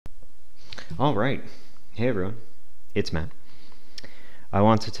All right. Hey everyone, it's Matt. I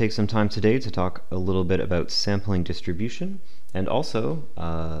want to take some time today to talk a little bit about sampling distribution and also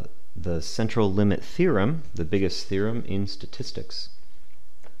the central limit theorem, the biggest theorem in statistics.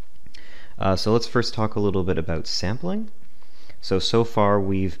 So let's first talk a little bit about sampling. So far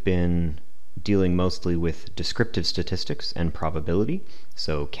we've been dealing mostly with descriptive statistics and probability.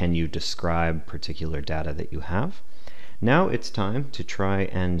 So can you describe particular data that you have? Now it's time to try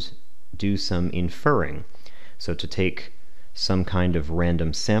and do some inferring. So to take some kind of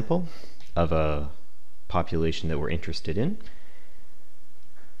random sample of a population that we're interested in.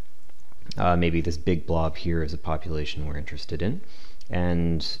 Maybe this big blob here is a population we're interested in,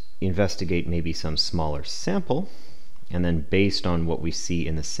 and investigate maybe some smaller sample, and then based on what we see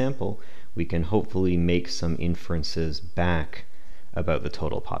in the sample, we can hopefully make some inferences back about the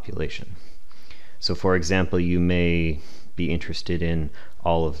total population. So for example, you may be interested in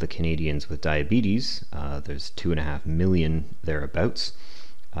all of the Canadians with diabetes. There's 2.5 million thereabouts.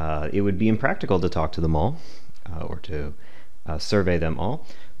 It would be impractical to talk to them all or to survey them all,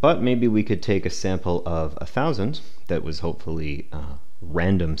 but maybe we could take a sample of 1,000 that was hopefully a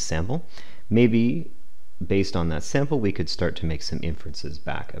random sample. Maybe based on that sample we could start to make some inferences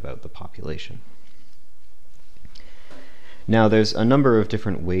back about the population. Now there's a number of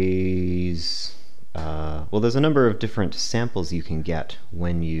different ways there's a number of different samples you can get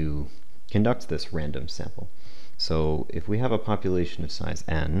when you conduct this random sample. So if we have a population of size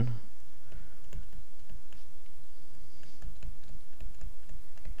n,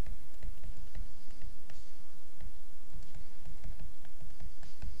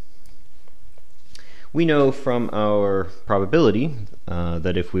 we know from our probability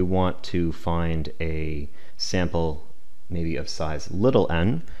that if we want to find a sample maybe of size little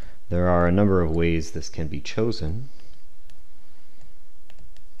n, there are a number of ways this can be chosen.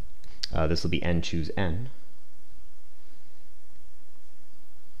 This will be n choose n.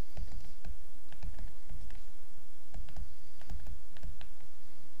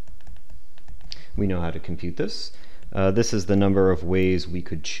 We know how to compute this. This is the number of ways we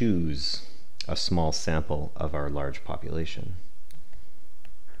could choose a small sample of our large population.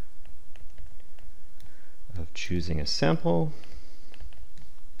 Of choosing a sample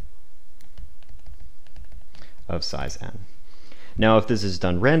of size n. Now if this is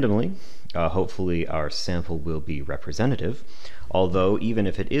done randomly, hopefully our sample will be representative, although even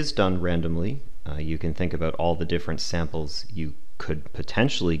if it is done randomly, you can think about all the different samples you could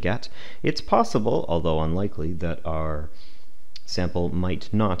potentially get. It's possible, although unlikely, that our sample might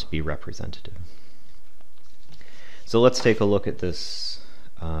not be representative. So let's take a look at this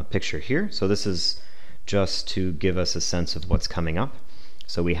picture here. So this is just to give us a sense of what's coming up.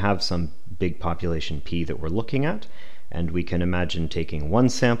 So we have some big population P that we're looking at, and we can imagine taking one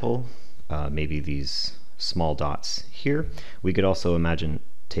sample, maybe these small dots here. We could also imagine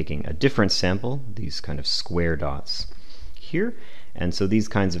taking a different sample, these kind of square dots here. And so these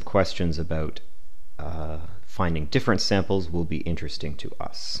kinds of questions about finding different samples will be interesting to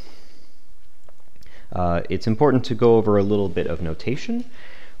us. It's important to go over a little bit of notation.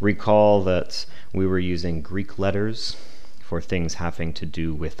 Recall that we were using Greek letters for things having to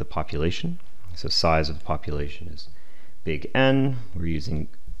do with the population. So size of the population is big N. We're using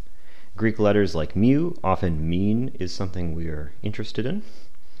Greek letters like mu. Often mean is something we are interested in.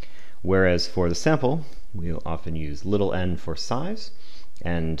 Whereas for the sample, we'll often use little n for size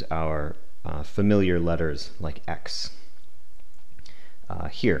and our familiar letters like X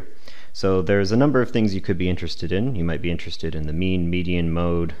here. So there's a number of things you could be interested in. You might be interested in the mean, median,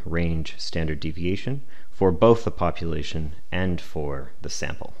 mode, range, standard deviation for both the population and for the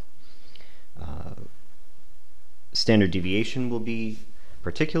sample. Standard deviation will be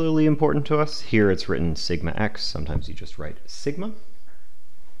particularly important to us. Here it's written sigma x. Sometimes you just write sigma.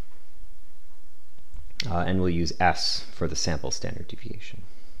 And we'll use S for the sample standard deviation.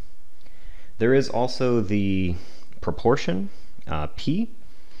 There is also the proportion, P,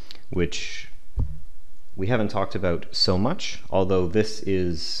 which we haven't talked about so much, although this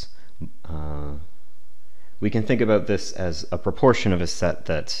is we can think about this as a proportion of a set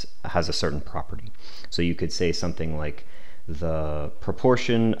that has a certain property. So you could say something like the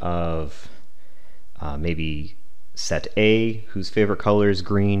proportion of maybe set A, whose favorite color is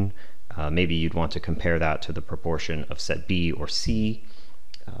green. Maybe you'd want to compare that to the proportion of set B or C,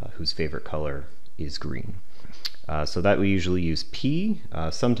 whose favorite color is green. So that we usually use P.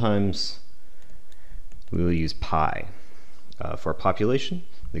 Sometimes we will use pi for population,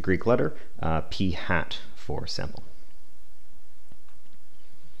 the Greek letter, P hat for sample.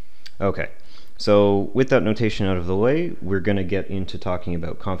 Okay, So with that notation out of the way, we're going to get into talking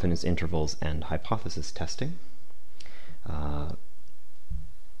about confidence intervals and hypothesis testing.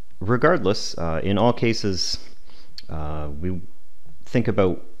 Regardless, in all cases, we think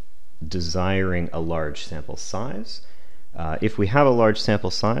about desiring a large sample size. If we have a large sample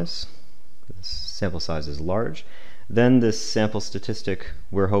size is large, then this sample statistic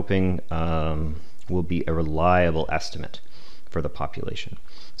we're hoping will be a reliable estimate for the population.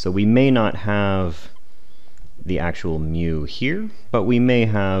 So we may not have the actual mu here, but we may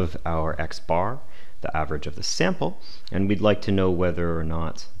have our x bar, the average of the sample, and we'd like to know whether or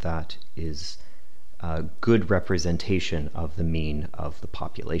not that is a good representation of the mean of the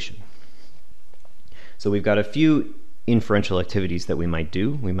population. So we've got a few inferential activities that we might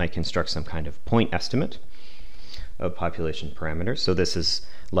do. We might construct some kind of point estimate of population parameters. So this is,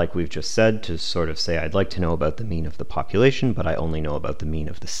 like we've just said, to sort of say I'd like to know about the mean of the population, but I only know about the mean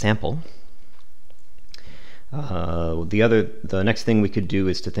of the sample. The next thing we could do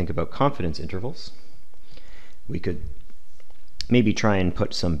is to think about confidence intervals. We could maybe try and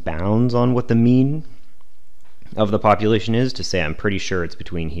put some bounds on what the mean of the population is, to say I'm pretty sure it's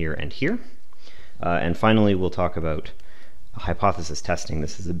between here and here. And finally, we'll talk about hypothesis testing.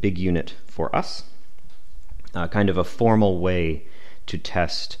 This is a big unit for us, kind of a formal way to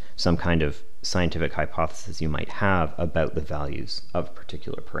test some kind of scientific hypothesis you might have about the values of a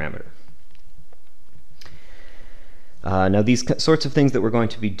particular parameter. Now these sorts of things that we're going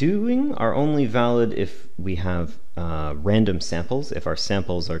to be doing are only valid if we have random samples. If our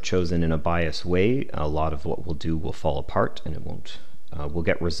samples are chosen in a biased way, a lot of what we'll do will fall apart, and it won't. We'll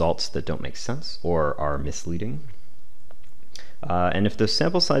get results that don't make sense or are misleading. And if the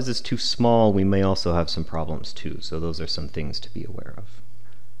sample size is too small, we may also have some problems too. So those are some things to be aware of.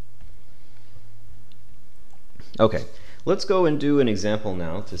 Okay, let's go and do an example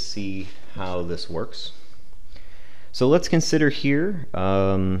now to see how this works. So let's consider here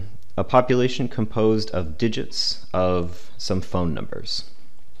a population composed of digits of some phone numbers.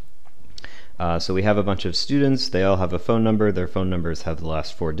 So we have a bunch of students, they all have a phone number, their phone numbers have the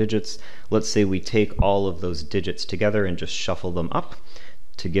last 4 digits. Let's say we take all of those digits together and just shuffle them up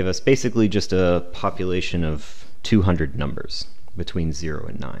to give us basically just a population of 200 numbers between 0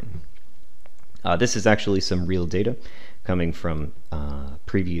 and 9. This is actually some real data coming from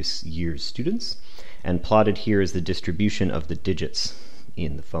previous year's students, and plotted here is the distribution of the digits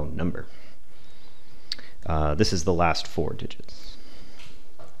in the phone number. This is the last 4 digits.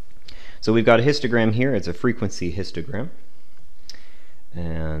 So we've got a histogram here. It's a frequency histogram.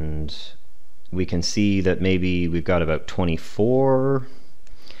 And we can see that maybe we've got about 24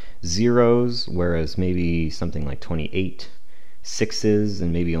 zeros, whereas maybe something like 28 sixes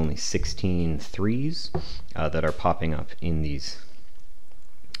and maybe only 16 threes that are popping up in these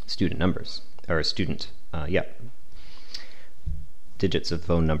student numbers, or digits of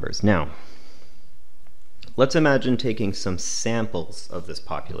phone numbers. Now, let's imagine taking some samples of this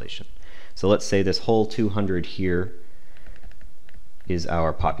population. So let's say this whole 200 here is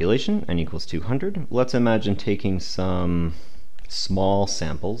our population, n equals 200. Let's imagine taking some small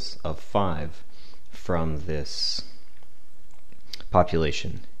samples of 5 from this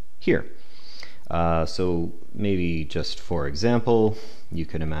population here. So maybe just for example, you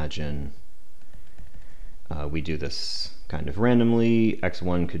could imagine we do this kind of randomly.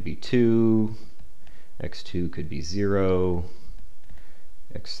 x1 could be 2, x2 could be 0,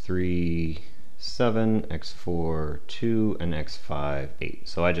 x3 7, x4 2, and x5 8.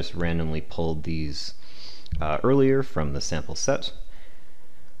 So I just randomly pulled these earlier from the sample set.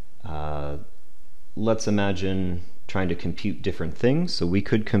 Let's imagine trying to compute different things. So we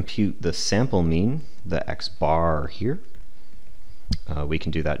could compute the sample mean, the x bar here. We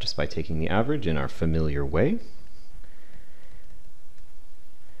can do that just by taking the average in our familiar way.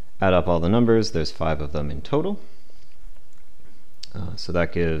 Add up all the numbers, there's 5 of them in total. So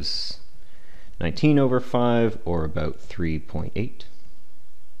that gives 19 over 5, or about 3.8.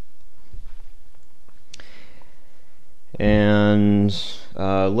 And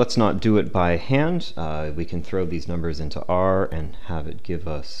let's not do it by hand. We can throw these numbers into R and have it give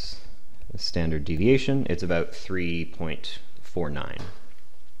us a standard deviation. It's about 3.49.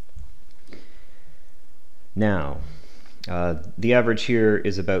 Now, the average here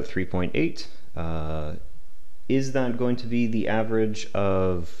is about 3.8. Is that going to be the average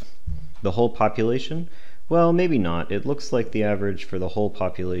of the whole population? Well, maybe not. It looks like the average for the whole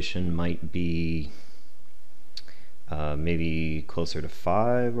population might be maybe closer to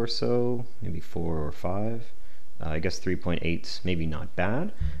 5 or so, maybe 4 or 5. I guess 3.8's maybe not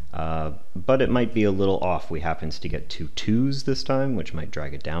bad, but it might be a little off. We happen to get 2 2s this time, which might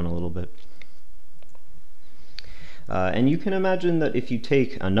drag it down a little bit. And you can imagine that if you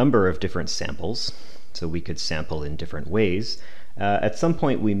take a number of different samples, so we could sample in different ways, at some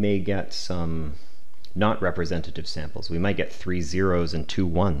point we may get some not representative samples. We might get 3 zeros and 2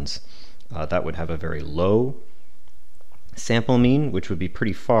 ones. That would have a very low sample mean, which would be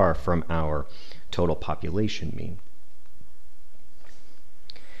pretty far from our total population mean.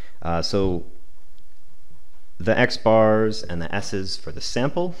 So the x bars and the s's for the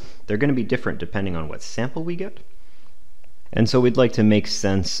sample, they're going to be different depending on what sample we get. And so we'd like to make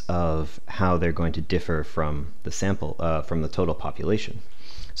sense of how they're going to differ from the sample, from the total population.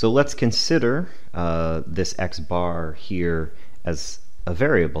 So let's consider this x bar here as a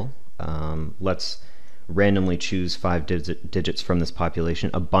variable. Let's randomly choose 5 digits from this population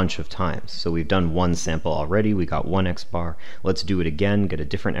a bunch of times. So we've done one sample already, we got one x bar. Let's do it again, get a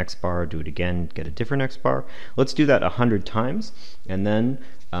different x bar, do it again, get a different x bar. Let's do that 100 times, and then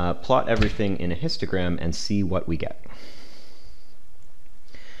plot everything in a histogram and see what we get.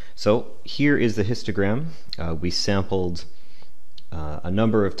 So here is the histogram. We sampled a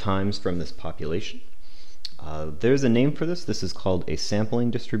number of times from this population. There's a name for this. This is called a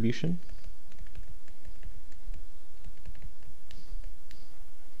sampling distribution.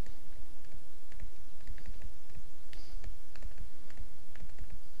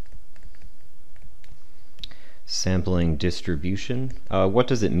 Sampling distribution. What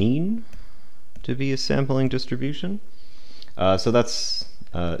does it mean to be a sampling distribution? So that's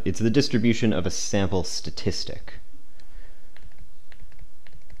it's the distribution of a sample statistic.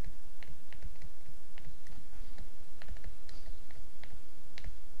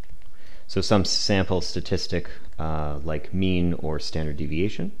 So some sample statistic like mean or standard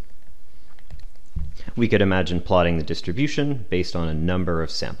deviation. We could imagine plotting the distribution based on a number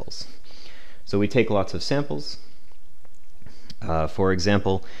of samples. So we take lots of samples. For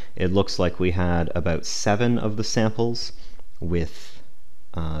example, it looks like we had about 7 of the samples with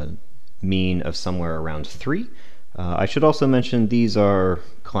mean of somewhere around 3. I should also mention these are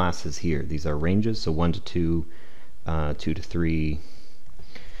classes here. These are ranges, so 1 to 2, 2 to 3,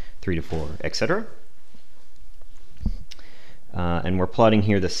 3 to 4, etc. And we're plotting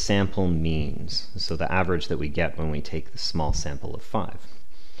here the sample means, so the average that we get when we take the small sample of 5.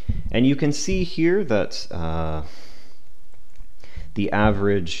 And you can see here that the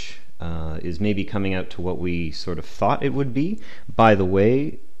average is maybe coming out to what we sort of thought it would be. By the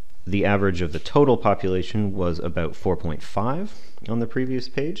way, the average of the total population was about 4.5 on the previous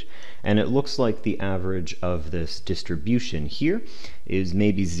page, and it looks like the average of this distribution here is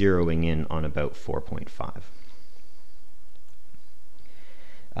maybe zeroing in on about 4.5.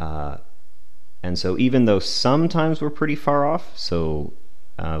 And so even though sometimes we're pretty far off, so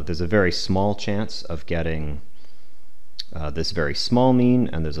there's a very small chance of getting this very small mean,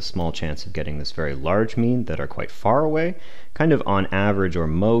 and there's a small chance of getting this very large mean that are quite far away. Kind of on average, or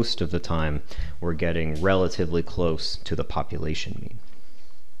most of the time, we're getting relatively close to the population mean.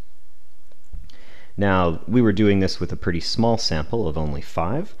 Now, we were doing this with a pretty small sample of only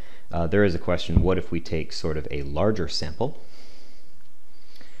 5. There is a question, what if we take sort of a larger sample?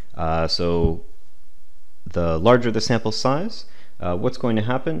 So the larger the sample size, what's going to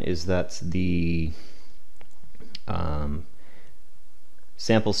happen is that the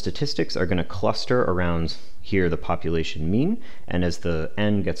sample statistics are going to cluster around here the population mean, and as the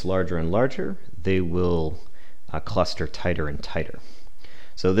n gets larger and larger, they will cluster tighter and tighter.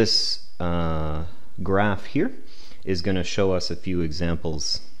 So this graph here is going to show us a few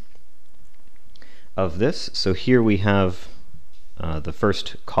examples of this. So here we have the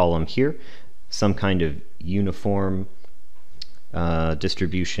first column here, some kind of uniform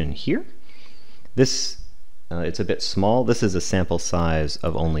distribution here. This it's a bit small. This is a sample size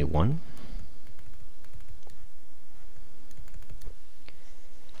of only 1.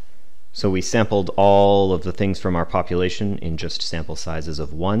 So we sampled all of the things from our population in just sample sizes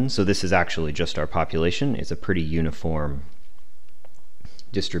of 1. So this is actually just our population. It's a pretty uniform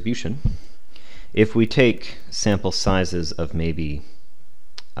distribution. If we take sample sizes of maybe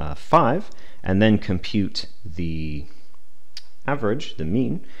 5 and then compute the average, the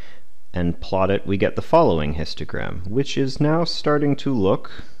mean, and plot it, we get the following histogram, which is now starting to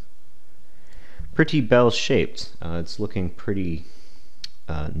look pretty bell-shaped. It's looking pretty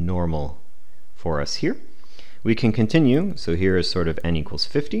normal for us here. We can continue. So here is sort of n equals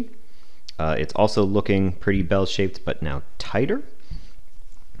 50. It's also looking pretty bell-shaped, but now tighter.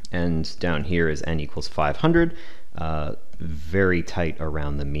 And down here is n equals 500, very tight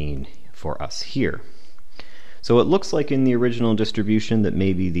around the mean for us here. So it looks like in the original distribution that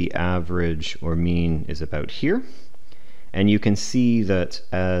maybe the average or mean is about here. And you can see that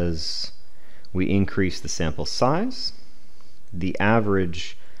as we increase the sample size. The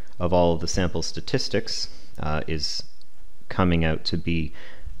average of all of the sample statistics is coming out to be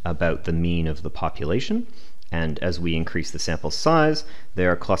about the mean of the population, and as we increase the sample size, they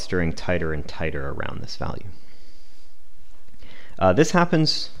are clustering tighter and tighter around this value. This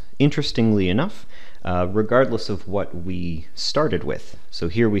happens, interestingly enough, regardless of what we started with. So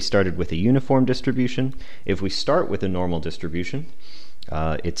here we started with a uniform distribution. If we start with a normal distribution,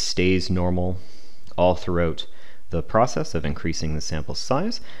 it stays normal all throughout the process of increasing the sample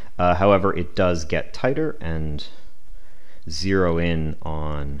size. However, it does get tighter and zero in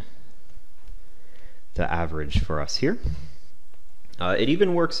on the average for us here. It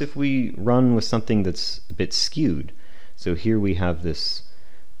even works if we run with something that's a bit skewed. So here we have this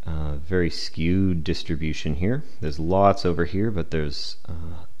very skewed distribution here. There's lots over here, but there's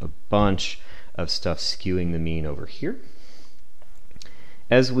a bunch of stuff skewing the mean over here.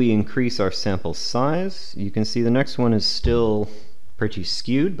 As we increase our sample size, you can see the next one is still pretty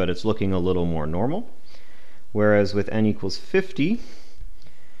skewed, but it's looking a little more normal. Whereas with n equals 50,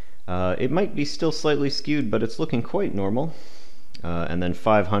 it might be still slightly skewed, but it's looking quite normal. And then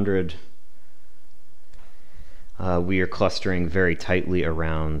 500, we are clustering very tightly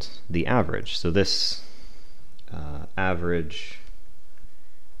around the average. So this average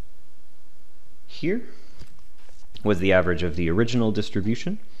here was the average of the original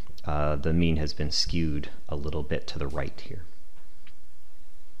distribution. The mean has been skewed a little bit to the right here.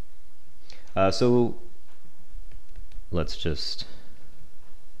 So let's just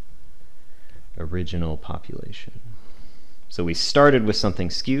original population. So we started with something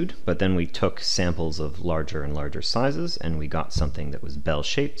skewed, but then we took samples of larger and larger sizes, and we got something that was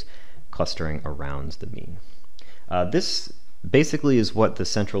bell-shaped, clustering around the mean. This basically is what the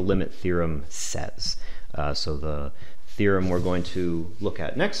central limit theorem says. So the theorem we're going to look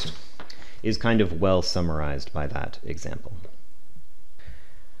at next is kind of well summarized by that example.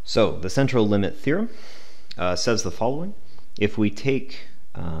 So the central limit theorem says the following. If we take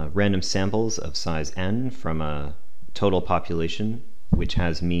random samples of size n from a total population which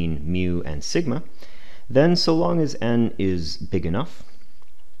has mean mu and sigma, then so long as n is big enough,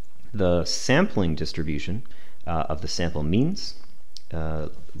 the sampling distribution of the sample means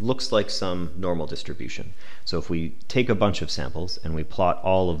looks like some normal distribution. So if we take a bunch of samples and we plot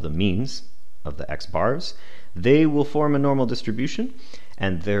all of the means of the x bars, they will form a normal distribution,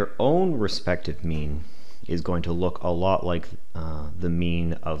 and their own respective mean is going to look a lot like the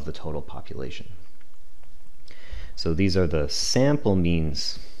mean of the total population. So these are the sample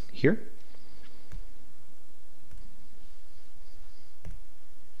means here.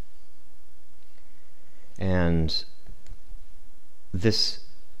 And this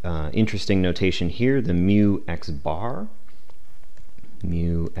interesting notation here, the mu x bar.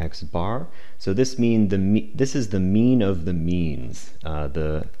 So this this is the mean of the means,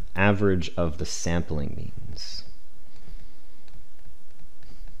 the average of the sampling means.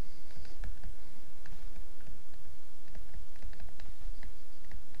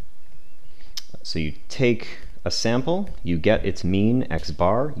 So you take a sample, you get its mean x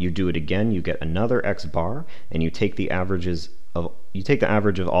bar, you do it again, you get another x bar, and you take the average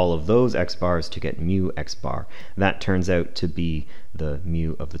of all of those x bars to get mu x bar. That turns out to be the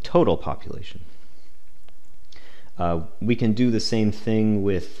mu of the total population. We can do the same thing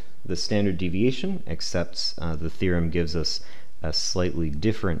with the standard deviation, except the theorem gives us a slightly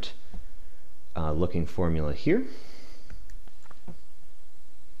different looking formula here.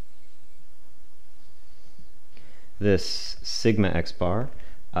 This sigma x bar,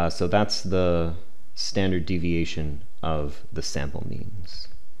 so that's the standard deviation of the sample means.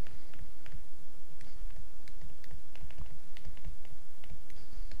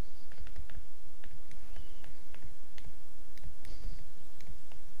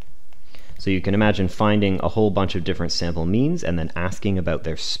 So you can imagine finding a whole bunch of different sample means and then asking about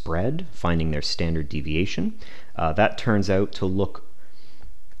their spread, finding their standard deviation. That turns out to look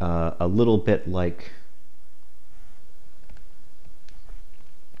a little bit like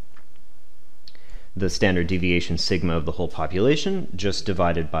the standard deviation sigma of the whole population, just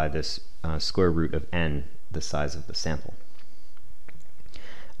divided by this square root of n, the size of the sample.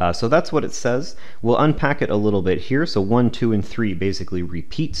 So that's what it says. We'll unpack it a little bit here. So 1, 2, and 3 basically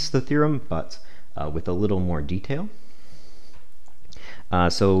repeats the theorem, but with a little more detail.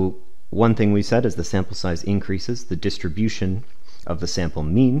 So one thing we said is the sample size increases, the distribution of the sample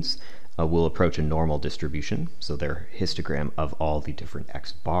means will approach a normal distribution. So their histogram of all the different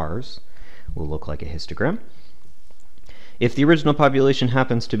x bars will look like a histogram. If the original population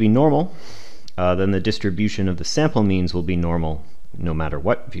happens to be normal, then the distribution of the sample means will be normal no matter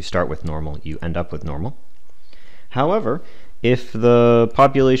what. If you start with normal, you end up with normal. However, if the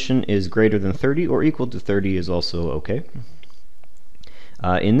population is greater than 30 or equal to 30 is also okay.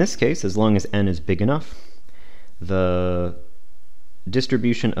 In this case, as long as n is big enough, the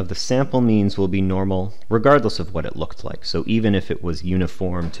distribution of the sample means will be normal regardless of what it looked like. So even if it was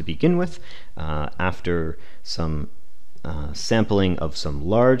uniform to begin with, after some sampling of some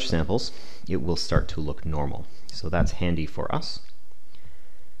large samples, it will start to look normal. So that's handy for us.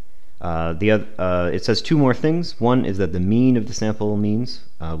 It says two more things. One is that the mean of the sample means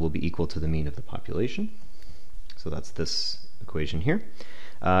will be equal to the mean of the population. So that's this equation here.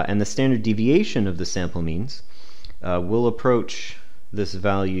 And the standard deviation of the sample means will approach this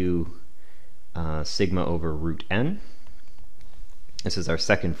value sigma over root n. This is our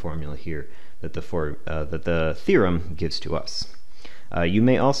second formula here that the theorem gives to us. You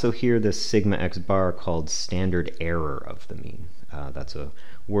may also hear this sigma x bar called standard error of the mean. That's a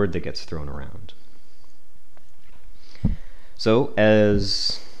word that gets thrown around. So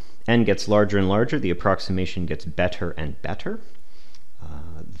as n gets larger and larger, the approximation gets better and better.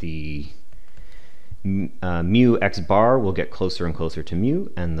 The mu x bar will get closer and closer to mu,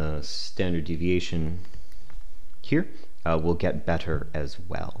 and the standard deviation here will get better as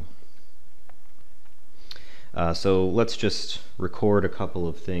well. So let's just record a couple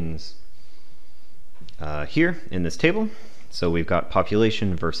of things here in this table. So we've got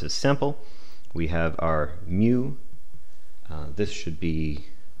population versus sample. We have our mu. This should be,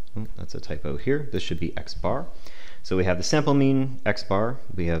 oh, that's a typo here. This should be x bar. So we have the sample mean x bar.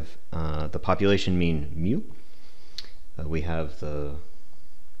 We have the population mean mu. We have the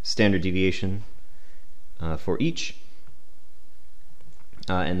standard deviation for each,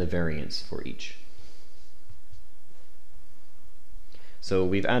 and the variance for each. So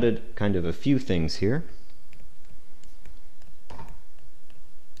we've added kind of a few things here.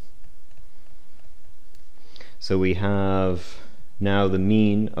 So we have now the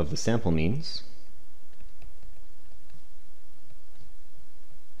mean of the sample means.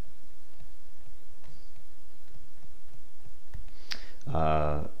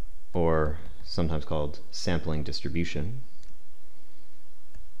 Or sometimes called sampling distribution.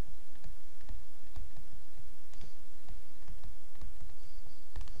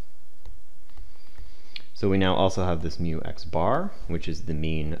 So we now also have this mu x bar, which is the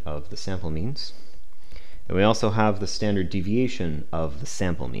mean of the sample means. And we also have the standard deviation of the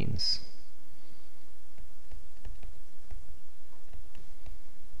sample means.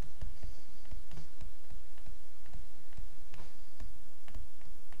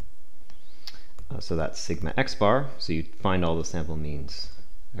 So that's sigma x bar. So you find all the sample means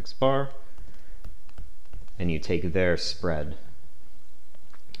x bar, and you take their spread.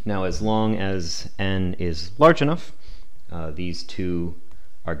 Now, as long as n is large enough, these two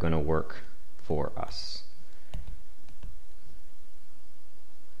are going to work for us.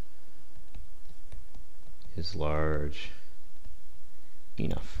 Is large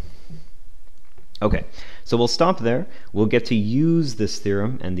enough. Okay, so we'll stop there. We'll get to use this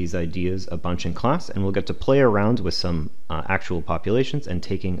theorem and these ideas a bunch in class, and we'll get to play around with some actual populations and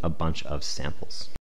taking a bunch of samples.